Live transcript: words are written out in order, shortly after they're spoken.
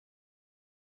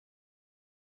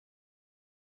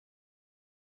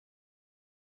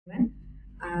everyone.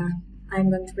 I'm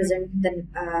going to present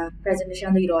the presentation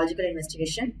on the urological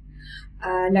investigation.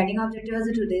 Learning objective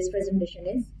of today's presentation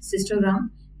is cystogram,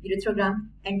 urethrogram,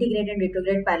 antegrade and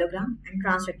retrograde pyelogram, and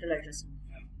transrectal ultrasound.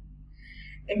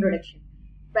 Introduction.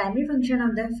 Primary function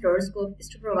of the fluoroscope is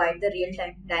to provide the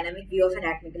real-time dynamic view of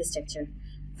anatomical structure.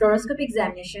 Fluoroscopic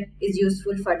examination is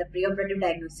useful for the preoperative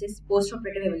diagnosis,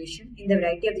 postoperative evaluation in the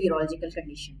variety of the urological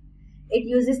condition. It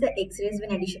uses the X-rays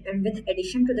with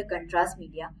addition to the contrast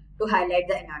media to highlight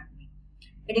the anatomy.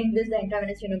 It includes the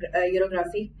intravenous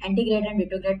urography, antegrade and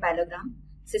retrograde pyelogram,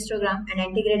 cystogram, and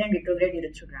antegrade and retrograde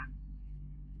urethrogram.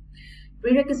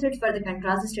 Prerequisites for the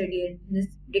contrast study: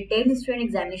 detailed history and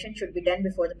examination should be done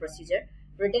before the procedure.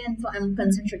 Written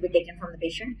consent should be taken from the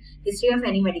patient. History of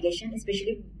any medication,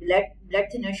 especially blood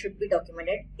thinner, should be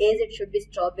documented, as it should be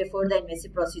stopped before the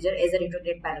invasive procedure as a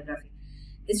retrograde pyelography.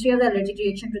 History of the allergic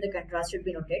reaction to the contrast should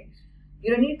be noted.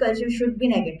 Urinary culture should be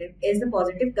negative, as the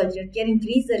positive culture can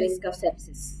increase the risk of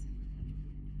sepsis.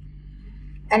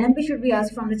 LMP should be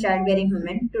asked from the childbearing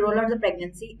woman to rule out the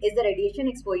pregnancy, as the radiation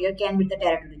exposure can be the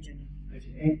teratogenic.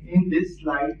 In this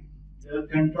slide, the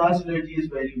contrast allergy is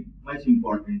very much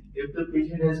important. If the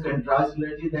patient has contrast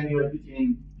allergy, then you have to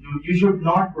change. You should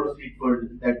not proceed for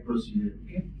that procedure.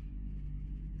 Okay.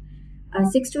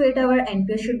 6 to 8 hour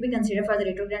NPO should be considered for the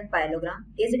retrograde pyelogram,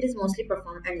 as it is mostly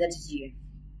performed under the GA.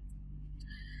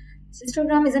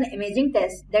 Cystogram is an imaging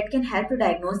test that can help to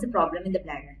diagnose the problem in the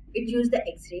bladder. It uses the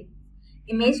X-ray.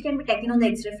 Image can be taken on the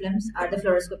X-ray films or the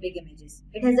fluoroscopic images.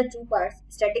 It has the two parts,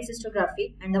 static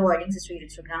cystography and the voiding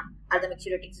cystourethrogram or the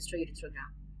micturating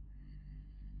cystourethrogram.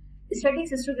 Static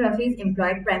cystography is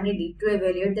employed primarily to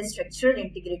evaluate the structural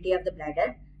integrity of the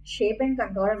bladder, shape and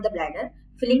contour of the bladder,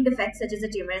 filling defects such as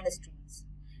the tumor and the stones.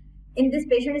 In this,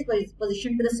 patient is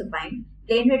positioned to the supine.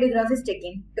 Plain radiograph is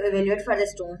taken to evaluate for the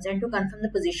stones and to confirm the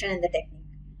position and the technique.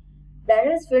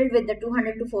 Bladder is filled with the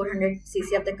 200 to 400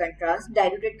 cc of the contrast,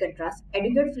 diluted contrast.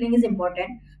 Adequate filling is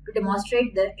important to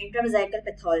demonstrate the intravesical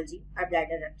pathology or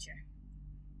bladder rupture.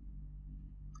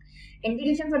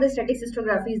 Indication for the static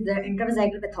cystography is the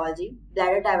intravesical pathology,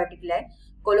 bladder diverticuli,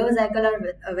 colovesical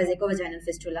or vesicovaginal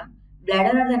fistula,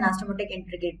 bladder or the anastomotic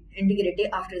integrity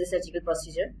after the surgical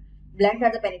procedure, blunt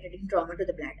or the penetrating trauma to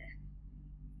the bladder.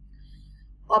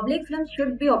 Oblique film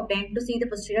should be obtained to see the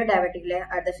posterior diverticuli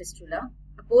or the fistula.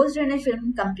 A post-drainage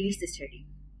film completes the study.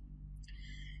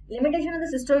 Limitation of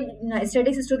the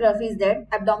static cystography is that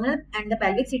abdominal and the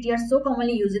pelvic CT are so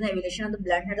commonly used in the evaluation of the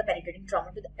blunt or the penetrating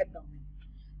trauma to the abdomen.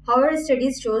 However,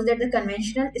 studies shows that the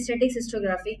conventional static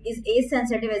cystography is as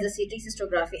sensitive as the CT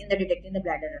cystography in the detecting the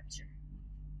bladder rupture.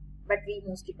 But we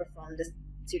mostly perform the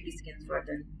CT scans for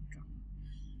the trauma.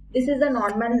 This is the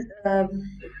normal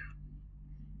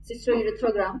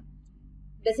cystourethrogram.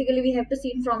 Basically, we have to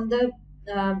see from the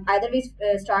either we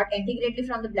start antegradely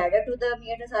from the bladder to the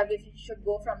meatus, or we should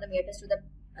go from the meatus to the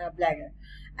bladder,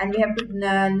 and we have to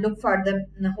look for the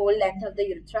whole length of the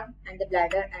urethra and the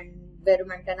bladder and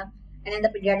verumentanum. And in the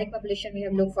pediatric population, we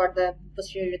have looked for the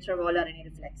posterior urethral wall or any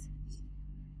reflex.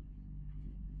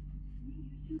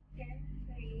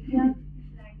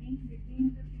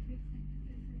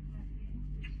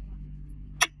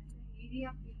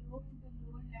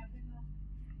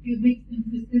 Pubic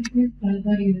symphysis is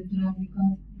bulbar urethra,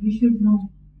 because we should know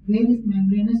where is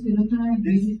membranous urethra and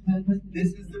where is bulbous urethra.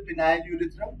 This is the penile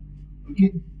urethra,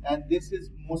 okay, and this is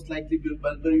most likely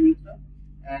bulbar urethra,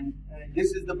 and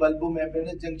this is the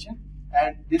bulbomembranous junction,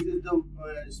 and this is the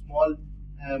small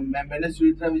membranous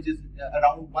urethra, which is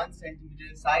around 1 centimeter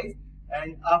in size,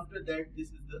 and after that this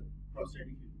is the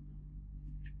prostatic urethra.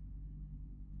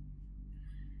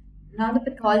 Now the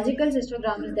pathological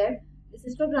cystogram is that the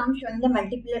cystogram showing the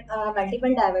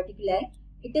multiple diverticuli.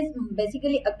 It is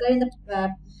basically occur in the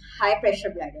high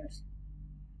pressure bladders.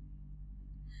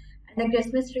 And the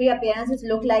Christmas tree appearances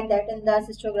look like that in the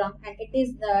cystogram, and it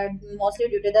is mostly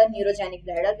due to the neurogenic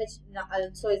bladder, which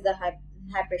also is the high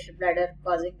pressure bladder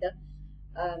causing the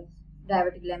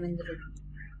diverticulum in the root.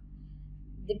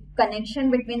 The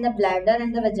connection between the bladder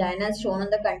and the vagina is shown on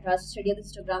the contrast study of the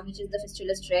cystogram, which is the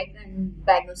fistulous tract, and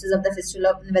diagnosis of the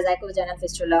fistula, vesicovaginal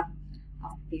fistula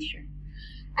of the patient.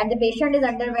 And the patient is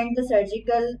underwent the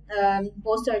surgical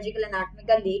post-surgical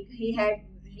anatomical leak.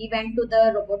 He went to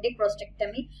the robotic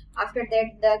prostatectomy. After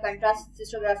that, the contrast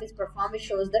cystography is performed, which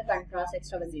shows the contrast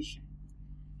extravasation.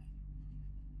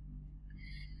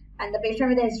 And the patient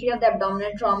with a history of the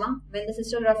abdominal trauma, when the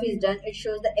cystography is done, it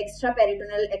shows the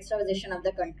extraperitoneal extravasation of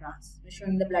the contrast,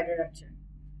 showing the bladder rupture.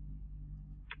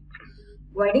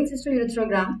 Voiding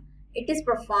cystourethrogram. It is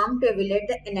performed to evaluate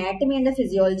the anatomy and the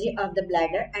physiology of the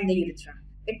bladder and the urethra.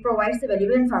 It provides the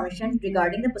valuable information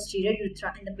regarding the posterior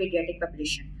urethra in the pediatric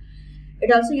population.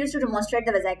 It also used to demonstrate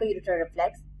the vesico-urethral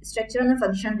reflex, structure and the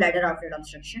function of bladder outlet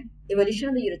obstruction, evolution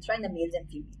of the urethra in the males and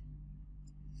females.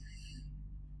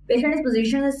 Patient is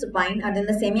positioned as supine or in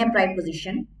the semi-upright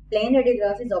position. Plain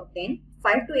radiograph is obtained.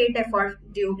 5 to 8 FR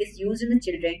tube is used in the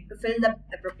children to fill the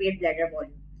appropriate bladder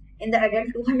volume. In the adult,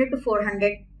 200 to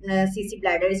 400 cc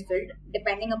bladder is filled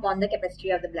depending upon the capacity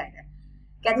of the bladder.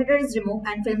 Catheter is removed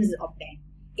and film is obtained.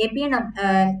 AP and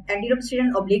anteroposterior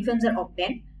and oblique films are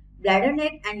obtained. Bladder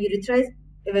neck and urethra is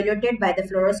evaluated by the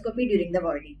fluoroscopy during the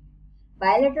voiding.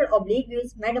 Bilateral oblique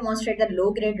views may demonstrate the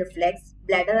low-grade reflex,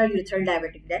 bladder or urethral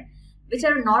diverticular, which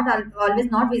are always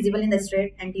not visible in the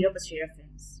straight anteroposterior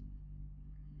films.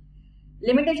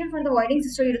 Limitation for the voiding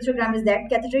cystourethrogram is that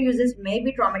catheter uses may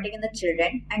be traumatic in the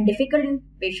children and difficult in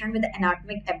patients with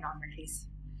anatomic abnormalities.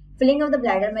 Filling of the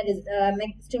bladder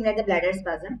may stimulate the bladder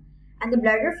spasm, and the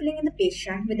bladder filling in the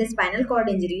patient with a spinal cord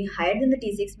injury higher than the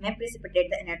T6 may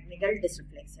precipitate the anatomical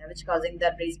dysreflexia, which causing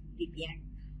the raised BP and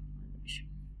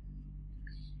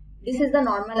this is the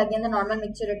normal, again the normal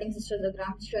micturating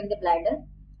cystogram showing the bladder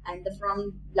and the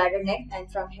from bladder neck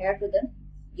and from here to the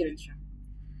urethra.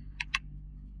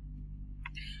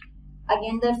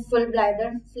 Again the full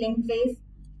bladder filling phase,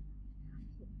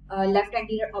 left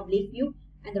anterior oblique view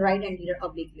and the right anterior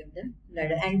oblique view of the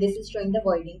bladder, and this is showing the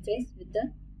voiding phase with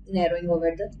the narrowing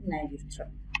over the penile urethra.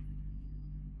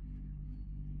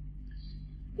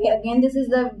 Again, this is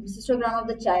the cystogram of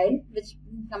the child which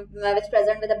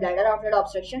present with the bladder outlet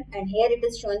obstruction, and here it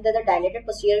is shown that the dilated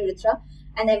posterior urethra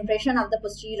and the impression of the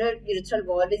posterior urethral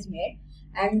wall is made,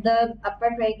 and the upper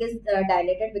trach is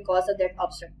dilated because of that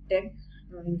obstructed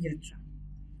urethra.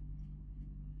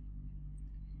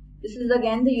 This is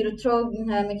again the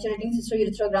micturating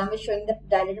cystourethrogram is showing the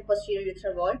dilated posterior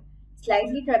urethral wall,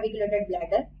 slightly trabeculated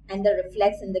bladder, and the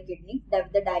reflex in the kidney, the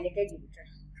dilated urethra.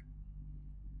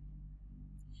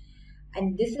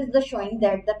 And this is the showing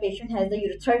that the patient has the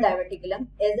urethral diverticulum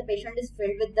as the patient is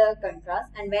filled with the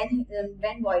contrast, and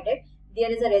when voided,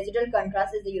 there is a residual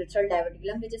contrast is the urethral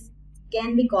diverticulum, which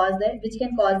can cause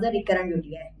the recurrent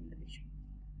UTI in the patient.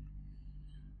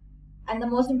 And the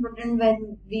most important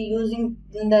when we using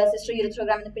in the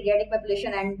cystourethrogram in the pediatric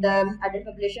population and the adult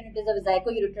population, it is a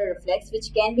vesico-urethral reflex,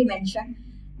 which can be mentioned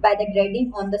by the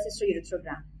grading on the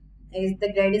cystourethrogram.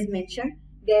 The grade is mentioned: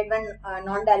 grade 1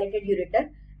 non-dilated ureter,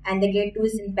 and the grade 2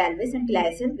 is in pelvis and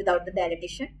chalices without the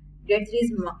dilatation. Grade 3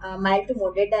 is mild to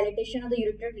moderate dilatation of the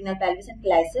ureter, renal pelvis and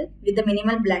chalices with the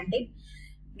minimal blunting.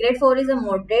 Grade 4 is a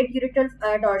moderate ureter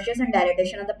tortuous and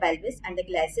dilatation of the pelvis and the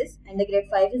chalices, and the grade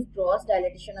 5 is gross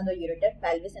dilatation of the ureter,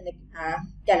 pelvis and the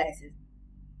chalices.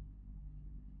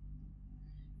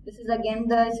 This is again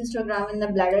the cystogram in the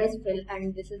bladder is filled,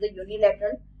 and this is the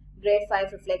unilateral grade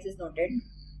 5 reflex is noted.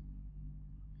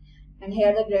 And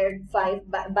here the grade 5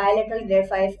 bilateral grade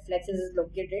 5 reflexes is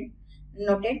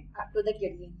noted up to the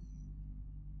kidney.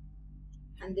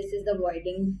 And this is the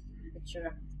voiding picture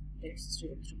of this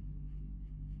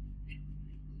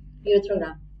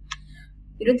urethrogram.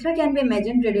 Urethra can be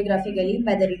imagined radiographically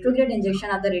by the retrograde injection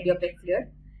of the radiopaque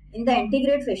fluid in the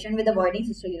antegrade fashion with the voiding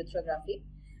cystourethropy.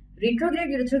 Retrograde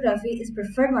urethropy is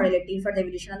preferred modality for the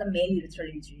evolution of the male urethral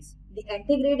injuries. The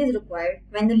antegrade is required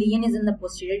when the lesion is in the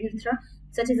posterior urethra,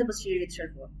 such as the posterior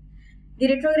urethral wall. The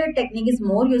retrograde technique is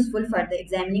more useful for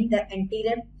examining the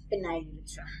anterior penile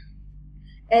urethra,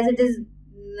 as it is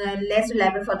less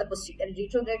reliable for the posterior.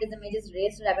 Retrograde image is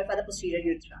less reliable for the posterior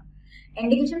urethra.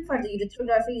 Indication for the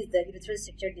urethropy is the urethral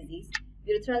stricture disease,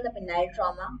 urethral the penile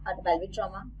trauma or the pelvic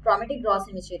trauma, traumatic gross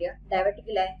hematuria,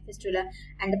 diverticuli, fistula,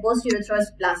 and the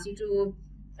post-urethrosplasty to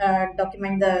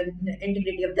document the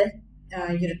integrity of the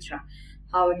urethra,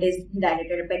 how it is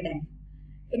dilated by then.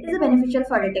 It is beneficial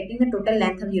for detecting the total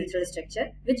length of urethral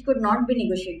structure, which could not be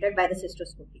negotiated by the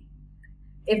cystoscopy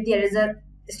if there is a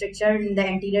structure in the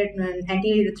anterior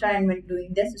urethra and when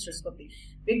doing the cystoscopy.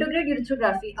 Retrograde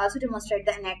urethropy also demonstrates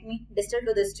the anatomy distal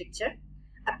to the stricture.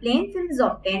 A plain film is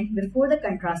obtained before the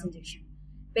contrast injection.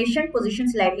 Patient position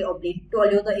slightly oblique to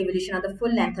allow the evolution of the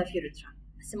full length of urethra.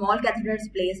 A small catheter is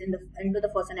placed into the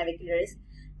fossa navicularis.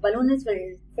 Balloon is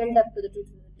filled up to the 2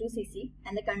 cc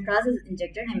and the contrast is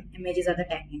injected and images are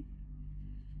taken.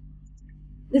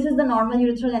 This is the normal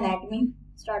urethral anatomy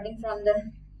starting from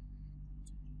the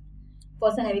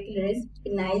fossa navicularis,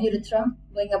 penile urethra,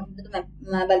 going up to the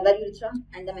bulbar urethra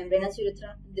and the membranous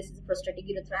urethra. This is the prostatic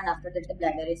urethra, and after that the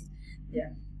bladder is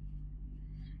there.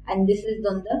 And this is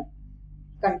on the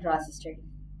contrast study,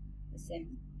 the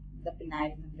same, the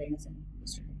penile, membranous and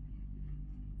prostatic.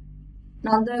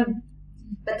 Now the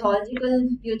pathological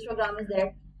urethrogram is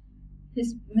that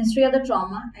history of the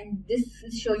trauma, and this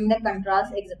is showing the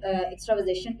contrast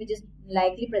extravasation, which is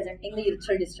likely presenting the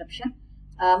urethral disruption.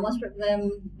 proximal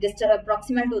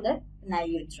to the penile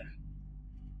urethra.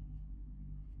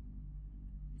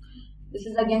 This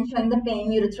is again showing the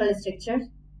plain urethral structure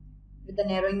with the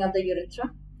narrowing of the urethra.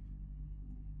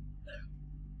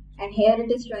 And here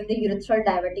it is showing the urethral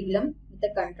diverticulum with the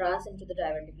contrast into the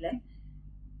diverticulum.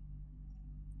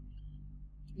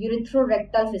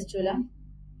 Urethrorectal fistula.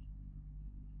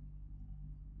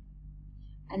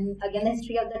 And again the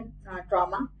history of the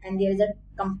trauma, and there is a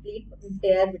complete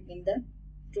tear between the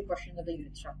two portions of the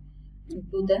urethra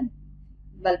into the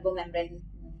bulbar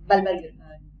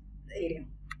area,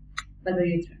 bulbar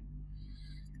urethra.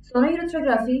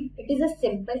 Sonourothrography, it is a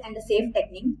simple and a safe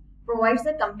technique, provides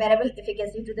a comparable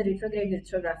efficacy to the retrograde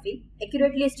urethography,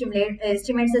 accurately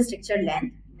estimates the structure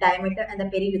length, diameter, and the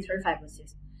periurethral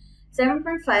fibrosis.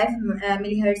 7.5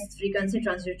 MHz frequency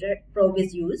transducer probe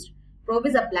is used. Probe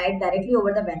is applied directly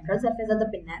over the ventral surface of the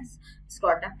penis,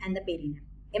 scrotum, and the perineum.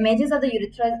 Images of the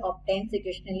urethra is obtained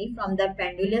sequentially from the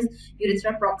pendulous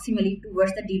urethra proximally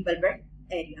towards the deep bulbar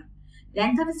area.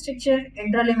 Length of structure,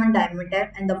 intralumen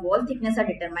diameter, and the wall thickness are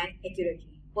determined accurately.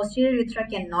 Posterior urethra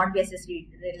cannot be assessed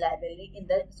reliably in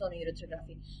the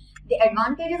sonourothrography. The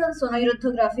advantages of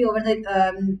sonourothrography over the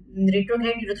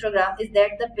retrograde uretrogram is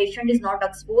that the patient is not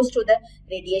exposed to the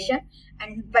radiation,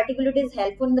 and particularly it is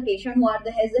helpful in the patient who has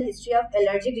a history of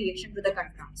allergic reaction to the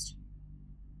contrast.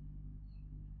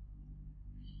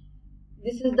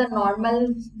 This is the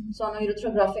normal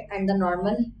sonourothrography and the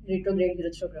normal retrograde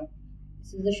uretrogram.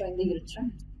 This is showing the urethra.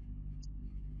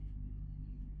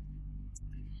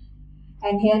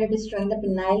 And here it is showing the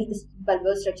penile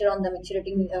bulbar structure on the on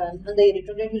the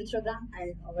retrograde uretrogram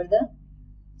and over the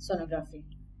sonography.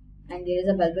 And there is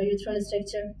a bulbar urethral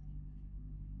structure,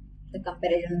 the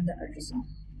comparison of the ultrasound.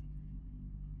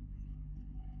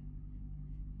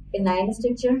 Penile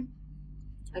structure,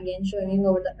 again showing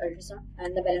over the ultrasound,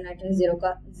 and the ballonator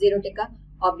xerotica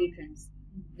obliterans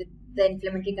with the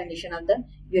inflammatory condition of the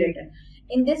ureter.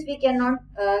 In this, we cannot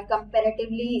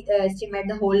comparatively estimate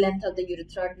the whole length of the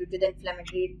urethra due to the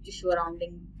inflammatory tissue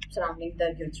surrounding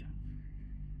the urethra.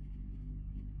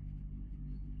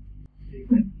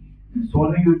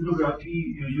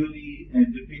 Sonourothrography usually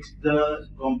depicts the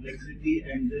complexity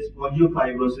and the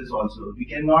spongiofibrosis also. We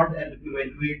cannot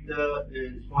evaluate the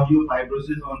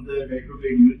spongiofibrosis on the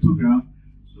retrograde uretrogram.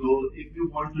 So, if you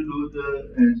want to do the,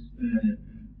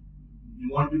 you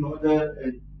want to know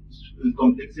the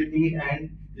complexity and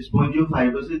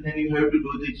spongiofibrosis, then you have to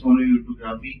do the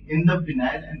sonourothrography in the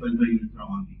penile and bulbar urethra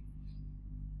only.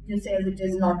 You say it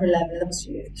is not reliable in the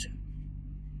posterior urethra.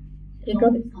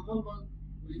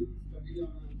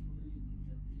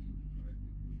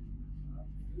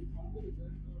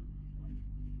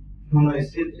 No,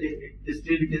 still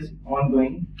it is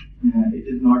ongoing. It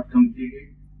is not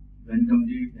completed. When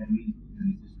completed, then we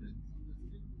will discuss.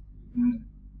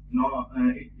 No,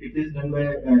 it is done by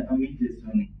Amit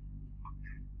Deswani.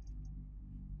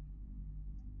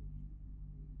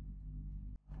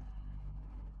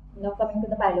 Now coming to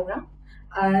the pyelogram.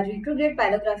 Retrograde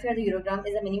pyelography or the urogram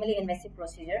is a minimally invasive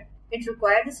procedure. It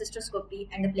requires the cystoscopy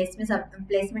and the placement of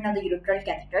the urethral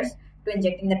catheters to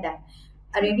injecting the tap.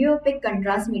 A radiopaque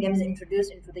contrast medium is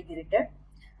introduced into the ureter.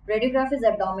 Radiograph is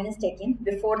abdomen is taken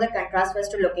before the contrast was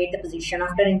to locate the position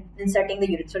after inserting the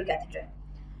urethral catheter.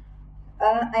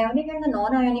 Ionic and the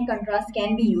non-ionic contrast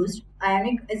can be used.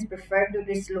 Ionic is preferred due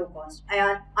to its low cost.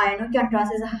 Ionic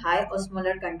contrast is a high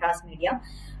osmolar contrast media.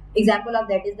 Example of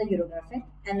that is the urographic,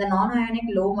 and the non-ionic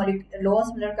low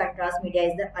osmolar contrast media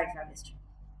is the ultraviolet.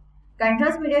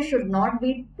 Contrast media should not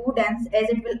be too dense as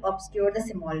it will obscure the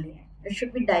small layer. It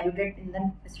should be diluted in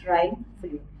the sterile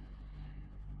fluid.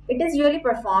 It is usually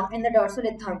performed in the dorsal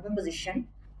lithotomy position.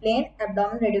 Plain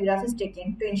abdominal radiograph is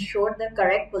taken to ensure the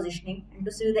correct positioning and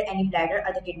to see that any bladder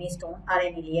or the kidney stone are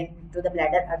any alien into the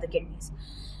bladder or the kidneys.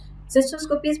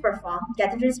 Cystoscopy is performed.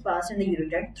 Catheter is passed in the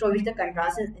ureter through which the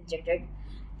contrast is injected.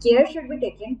 Care should be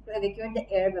taken to evacuate the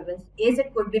air bubbles as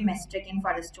it could be mistaken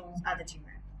for the stones or the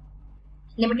tumor.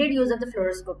 Limited use of the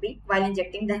fluoroscopy while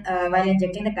injecting the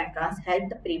contrast help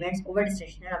to prevent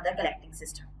over-distension of the collecting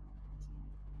system.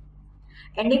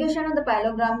 Indication of the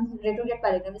retrograde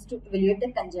pyelogram is to evaluate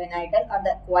the congenital or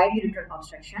the acquired urethral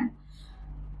obstruction,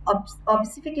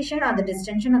 obfuscation or the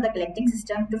distension of the collecting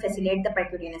system to facilitate the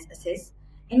percutaneous access,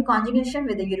 in conjugation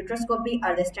with the ureteroscopy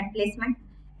or the stent placement,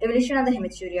 evaluation of the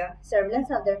hematuria,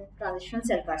 surveillance of the transitional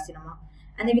cell carcinoma,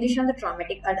 and evaluation of the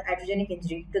traumatic or the iatrogenic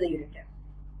injury to the ureter.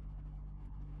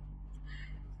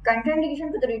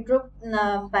 Contraindication to the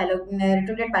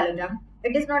retrograde pyelogram.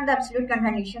 It is not the absolute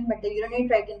contraindication, but the urinary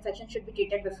tract infection should be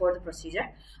treated before the procedure,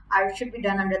 or it should be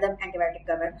done under the antibiotic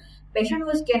cover. Patient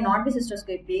who cannot be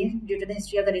cystoscopy due to the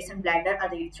history of the recent bladder or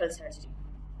the urethral surgery.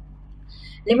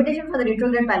 Limitation for the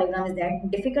retrograde pyelogram is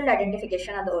that difficult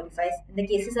identification of the orifice in the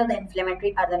cases of the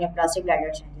inflammatory or the neoplastic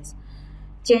bladder changes.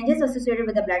 Changes associated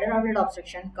with the bladder outlet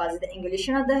obstruction causes the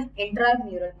angulation of the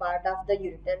intramural part of the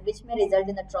ureter, which may result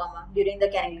in the trauma during the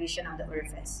cannulation of the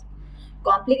orifice.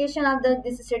 Complication of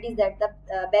this state is that the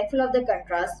backfill of the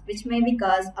contrast, which may be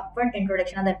cause upward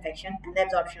introduction of the infection and the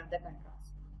absorption of the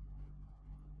contrast.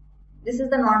 This is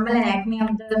the normal anatomy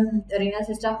of the renal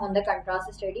system on the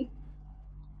contrast study,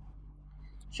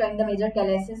 showing the major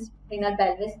calyces, renal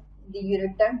pelvis, the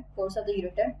ureter, course of the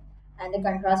ureter, and the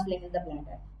contrast filling in the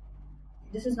bladder.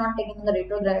 This is not taken in the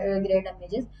retrograde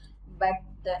images, but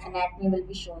the anatomy will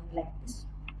be shown like this.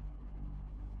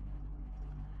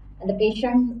 And the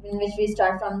patient, in which we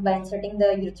start from by inserting the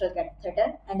urethral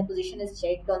catheter, and the position is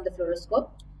checked on the fluoroscope.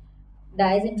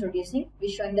 Dye is introducing, we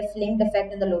showing the filling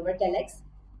defect in the lower calyx.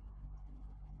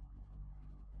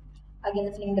 Again,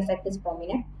 the filling defect is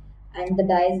prominent, and the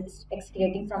dye is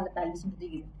excreting from the pelvis into the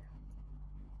ureter.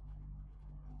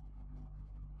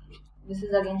 This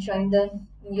is again showing the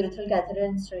urethral catheter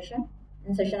insertion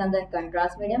of the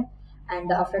contrast medium,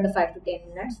 and after the 5 to 10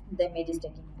 minutes, the image is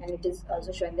taken, and it is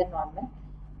also showing the normal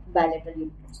bilateral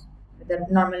ureters with the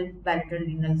normal bilateral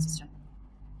renal system.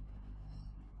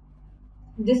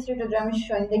 This urethrogram is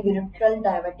showing the urethral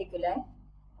diverticuli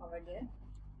over there.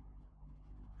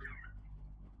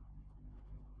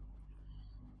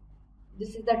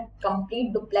 This is the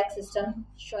complete duplex system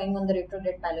showing on the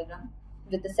retrograde pyelogram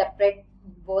with the separate,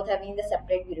 both having the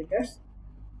separate ureters.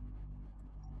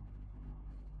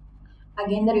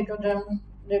 Again, the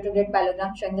retrograde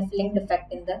pyelogram showing the filling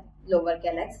defect in the lower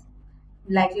calyx,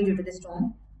 likely due to the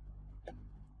stone.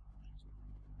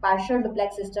 Partial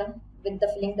duplex system with the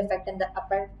filling defect in the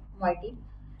upper moiety,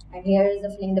 and here is the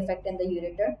filling defect in the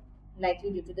ureter,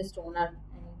 likely due to the stone or any.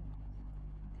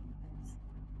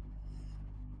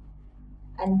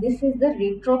 And this is the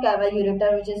retrocaval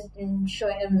ureter, which is in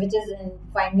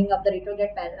finding of the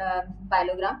retrograde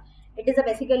pyelogram. It is a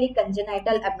basically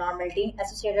congenital abnormality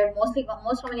associated most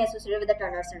commonly associated with the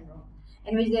Turner syndrome,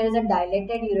 in which there is a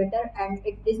dilated ureter, and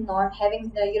it is not having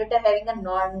the ureter having a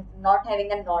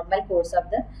normal course of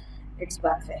its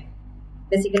warfare.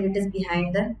 Basically, it is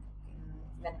behind the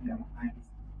ventrum.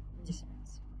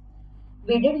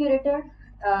 Beaded ureter,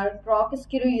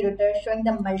 corkscrew ureter, showing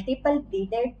the multiple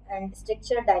beaded and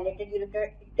stricture dilated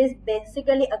ureter. It is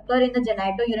basically occur in the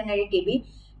genitourinary TB,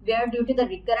 where due to the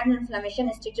recurrent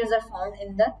inflammation, strictures are found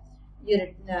in the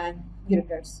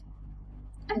ureters.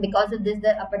 And because of this,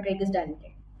 the upper trach is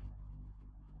dilated.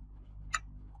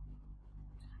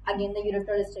 Again, the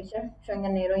ureteral stricture showing a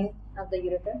narrowing of the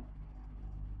ureter.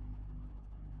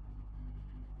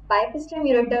 Pipe stem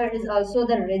ureter is also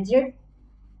the rigid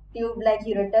tube-like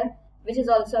ureter, which is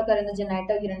also occur in the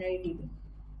genitourinary TB.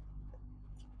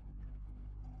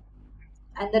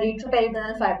 And the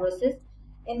retroperitoneal fibrosis.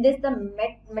 In this, the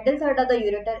middle third of the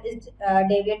ureter is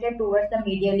deviated towards the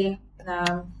medial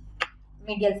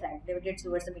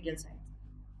side.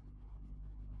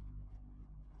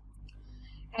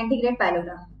 Antegrade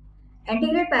pyelogram.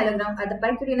 Antegrade pyelogram or the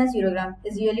percutaneous urogram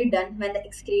is usually done when the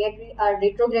excretory or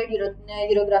retrograde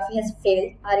urography has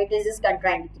failed or it is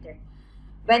contraindicated.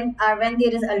 When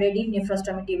there is already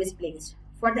nephrostomy tube is placed.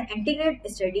 For the antegrade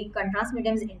study, contrast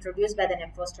medium is introduced by the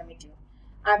nephrostomy tube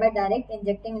or by direct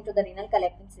injecting into the renal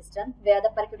collecting system where the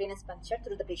percutaneous puncture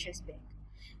through the patient's back.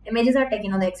 Images are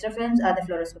taken on the X-ray films or the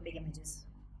fluoroscopic images.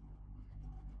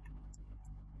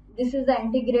 This is the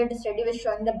antegrade study which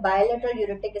showing the bilateral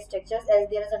uretic structures as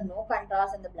there is no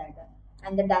contrast in the bladder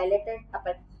and the dilated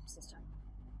upper system,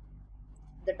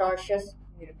 the tortuous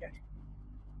ureter.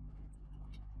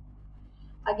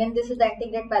 Again, this is the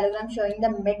antegrade pyelogram showing the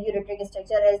mid-ureteric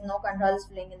structure as no contrast is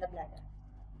filling in the bladder.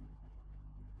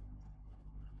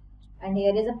 And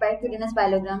here is a percutaneous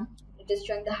pyelogram. It is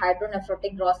showing the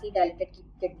hydronephrotic, grossly dilated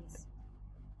kidneys.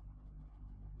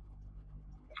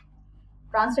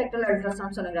 Transrectal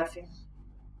ultrasound sonography.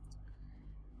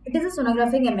 It is a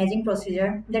sonographic imaging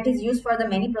procedure that is used for the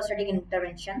many prostatic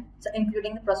interventions, so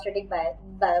including the prostatic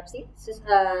biopsy,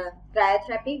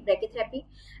 cryotherapy, brachytherapy,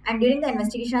 and during the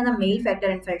investigation of the male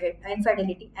factor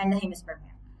infertility and the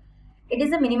hemospermia. It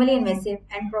is a minimally invasive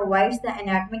and provides the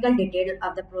anatomical detail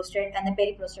of the prostate and the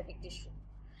periprostatic tissue.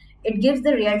 It gives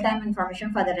the real-time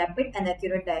information for the rapid and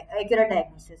accurate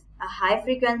diagnosis. A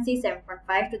high-frequency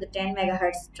 7.5 to the 10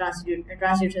 MHz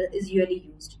transducer is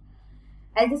usually used.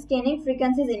 As the scanning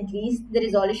frequencies increase, the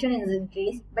resolution is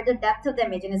increased, but the depth of the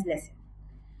imaging is lessened.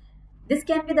 This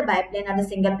can be the biplane or the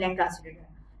single-plane transducer.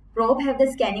 Probe have the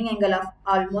scanning angle of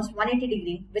almost 180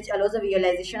 degrees, which allows the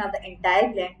visualization of the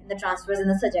entire gland in the transverse and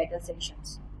the sagittal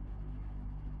sections.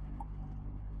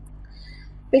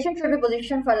 Patient should be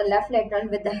positioned for the left lateral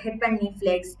with the hip and knee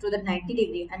flex to the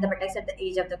 90-degree and the buttocks at the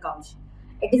edge of the couch.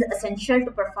 It is essential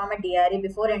to perform a DRE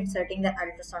before inserting the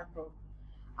ultrasound probe.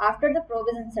 After the probe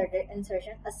is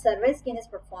insertion, a survey scan is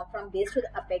performed from base to the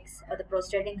apex of the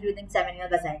prostate, including seminal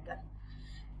vesicle.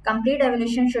 Complete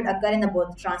evaluation should occur in the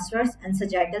both transverse and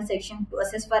sagittal section to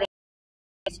assess for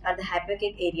or the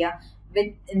hypokic area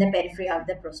within the periphery of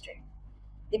the prostate.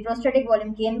 The prostatic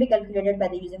volume can be calculated by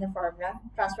using the formula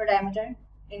transfer diameter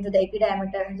into the AP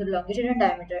diameter into the longitudinal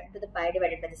diameter into the pi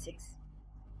divided by the 6.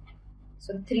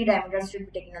 So 3 diameters should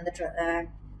be taken on the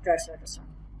ultrasound.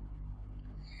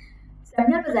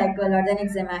 Seminal vesicle are then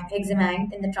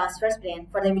examined in the transverse plane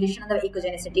for the evaluation of the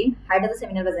echogenicity, height of the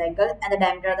seminal vesicle, and the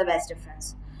diameter of the vas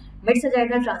difference.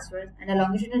 Mid-sagittal transverse and a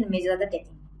longitudinal images are the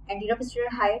taken. Anterior-posterior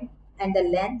height and the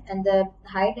length and the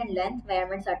height and length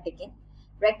measurements are taken.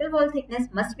 Rectal wall thickness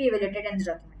must be evaluated and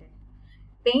documented.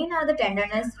 Pain or the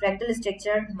tenderness, rectal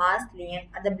stricture, mass, lesion,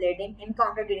 or the bleeding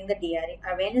encountered during the DRE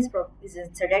or when is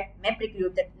inserted may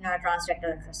preclude the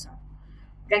transrectal ultrasound.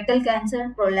 Rectal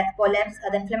cancer, polyps,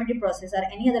 or the inflammatory process, or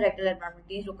any other rectal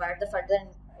abnormalities require the further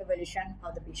evaluation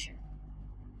of the patient.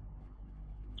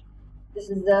 This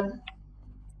is the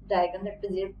diagram that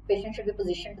the patient should be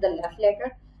positioned to the left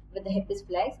lateral with the hip is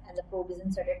flexed and the probe is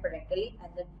inserted parenterally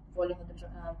and the volume of the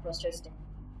prostate is taken.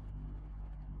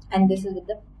 And this is with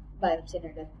the biopsy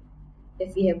needle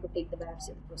if we have to take the biopsy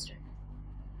of the prostate.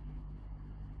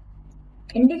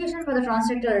 Indication for the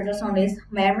transrectal ultrasound is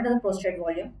measurement of the prostate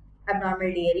volume,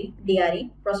 abnormal DRE,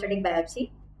 prostatic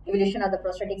biopsy, evaluation of the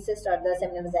prostatic cyst or the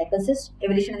seminal vesicle cyst,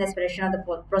 evaluation and aspiration of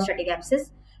the prostatic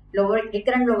abscess,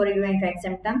 recurrent lower uterine tract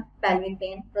symptom, pelvic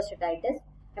pain, prostatitis,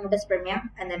 hematospermia,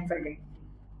 and then fertility.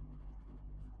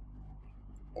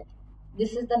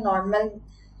 This is the normal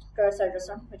curves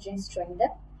ultrasound which is showing the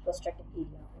prostatic area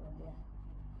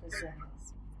over there.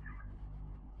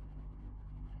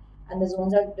 And the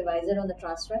zones are divided on the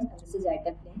transverse, and this is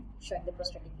sagittal plane showing the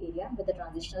prostatic area with the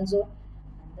transitional zone,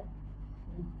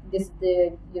 and this is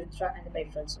the urethra and the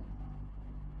peripheral zone.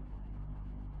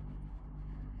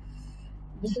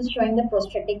 This is showing the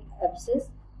prostatic abscess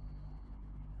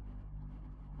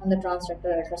on the transrectal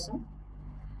ultrasound,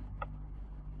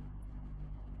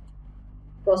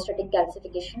 prostatic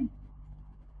calcification,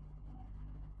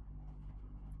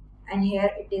 and here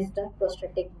it is the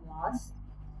prostatic mass.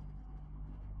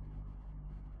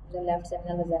 The left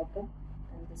seminal vesicle,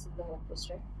 and this is the whole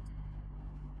prostate.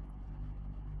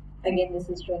 Again, this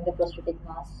is showing the prostatic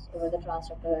mass over the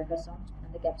transrectal ultrasound,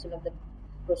 and the capsule of the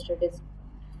prostate is.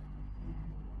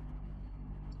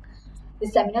 The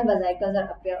seminal vesicles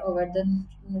are appear over the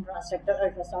transrectal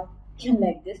ultrasound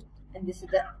like this, and this is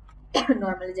the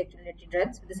normal ejaculatory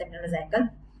drugs with the seminal vesicle.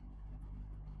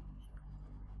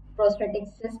 Prostatic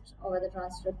cyst over the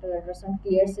transrectal ultrasound,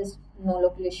 clear cyst, no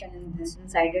localization in this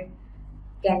inside it,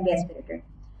 can be aspirated.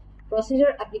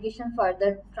 Procedure application for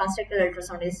the transrectal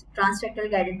ultrasound is transrectal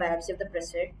guided biopsy of the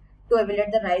prostate to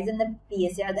evaluate the rise in the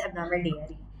PSA or the abnormal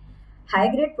DRE.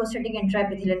 High-grade prostatic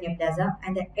intraepithelial neoplasia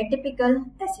and the atypical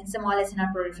small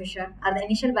SNR proliferation or the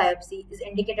initial biopsy is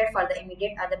indicated for the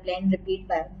immediate or the plain repeat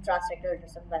transrectal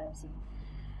ultrasound biopsy.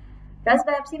 TRUS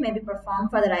biopsy may be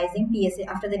performed for the rising PSA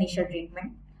after the initial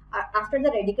treatment. After the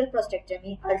radical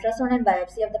prostatectomy, ultrasound and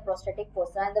biopsy of the prostatic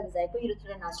fossa and the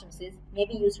vesico-urethral anastomosis may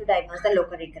be used to diagnose the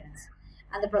local recurrence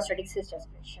and the prostatic cyst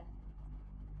aspiration.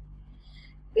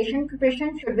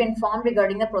 Patient should be informed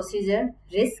regarding the procedure,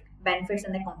 risk, benefits,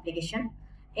 and the complication.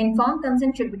 Informed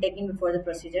consent should be taken before the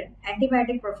procedure.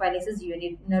 Antibiotic prophylaxis is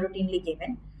routinely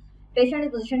given. Patient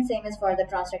is positioned same as for the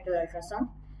transrectal ultrasound.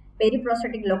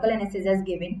 Periprostatic local anesthesia is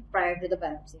given prior to the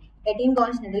biopsy. 18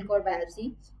 gauge needle core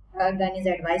biopsy gun is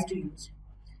advised to use.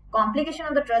 Complication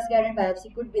of the TRUS guided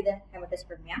biopsy could be the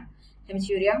hematospermia,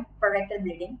 hematuria, rectal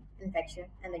bleeding, infection,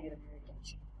 and the urinary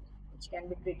retention, which can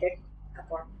be treated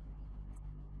accordingly.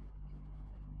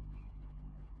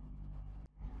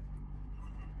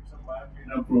 It's a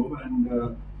bioprinter probe,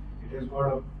 and it has got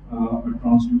a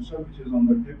transducer which is on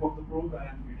the tip of the probe,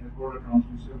 and it has got a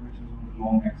transducer which is on the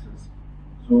long axis.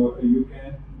 So you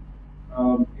can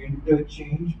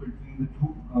interchange between the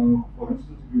two. For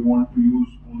instance, if you want to use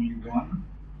only one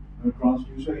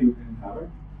transducer, you can have it.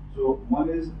 So one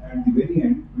is at the very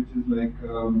end, which is like,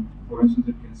 for instance,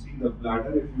 it can see the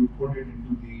bladder if you put it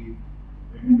into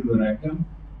the rectum,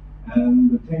 and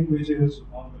the thing which is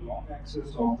on the long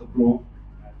axis of the probe,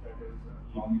 that is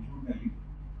longitudinally,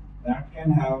 that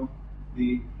can have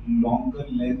the longer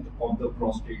length of the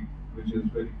prostate, which is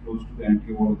very close to the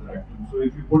anterior wall of the rectum. So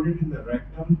if you put it in the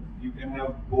rectum, you can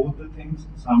have both the things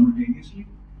simultaneously,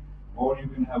 or you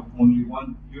can have only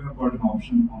one. You have got an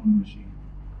option on the machine.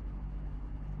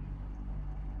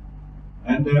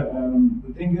 And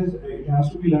the thing is, it has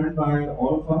to be learned by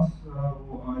all of us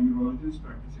who are urologists,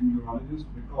 practicing urologists,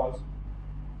 because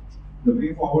the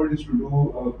way forward is to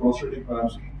do prostatic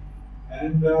biopsy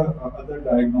and other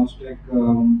diagnostic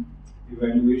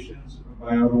evaluations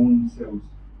by our own cells.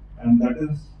 And that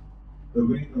is the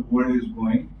way the world is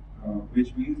going,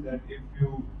 which means that if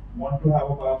you want to have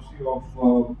a biopsy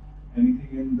of anything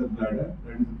in the bladder,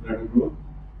 that is the bladder growth,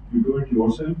 you do it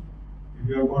yourself. If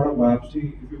you have got a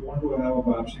biopsy, if you want to have a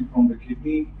biopsy from the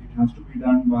kidney, it has to be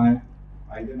done by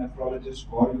either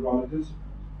nephrologist or urologist.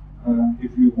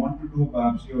 If you want to do a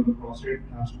biopsy of the prostate,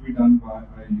 it has to be done by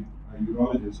a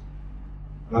urologist.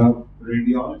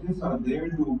 Radiologists are there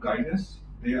to guide us,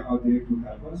 they are there to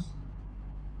help us,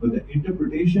 but the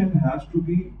interpretation has to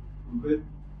be with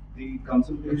the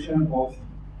consultation of,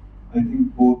 I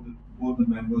think, both the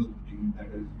members of the team, that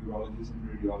is, urologists and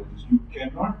radiologists. You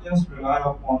cannot just rely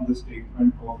upon the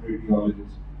statement of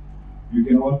radiologists. You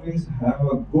can always have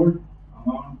a good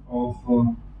amount of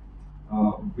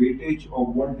weightage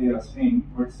of what they are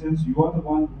saying, but since you are the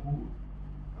one who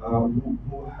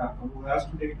has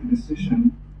to take the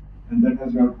decision, and that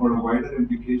has got a wider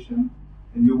implication,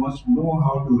 and you must know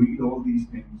how to read all these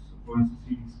things. For instance,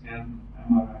 CT scan,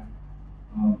 MRI,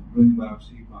 doing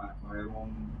biopsy by your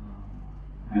own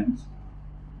hands.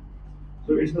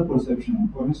 So it's the perception.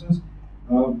 For instance,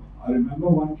 I remember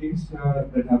one case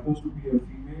that happens to be a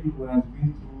female who has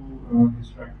been through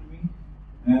hysterectomy,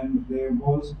 and there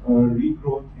was a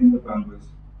regrowth in the pelvis.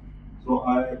 So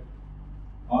I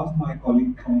asked my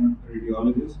colleague from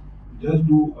radiologist to just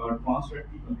do a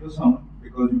transrectal ultrasound,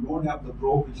 because you don't have the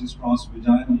probe which is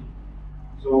transvaginal.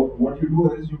 So what you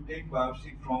do is you take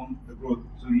biopsy from the growth.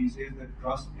 So he says that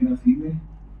trust in a female,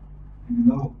 and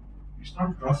no, it's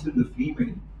not trust in the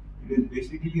female. It is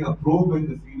basically a probe in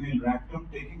the female rectum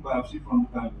taking biopsy from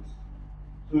the pelvis.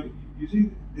 So you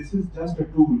see, this is just a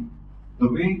tool. The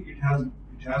way it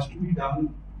has to be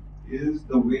done is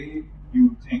the way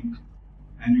you think,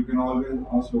 and you can always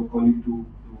ask your colleague to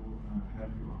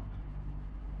help you out.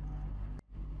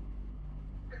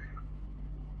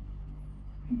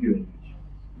 Thank you.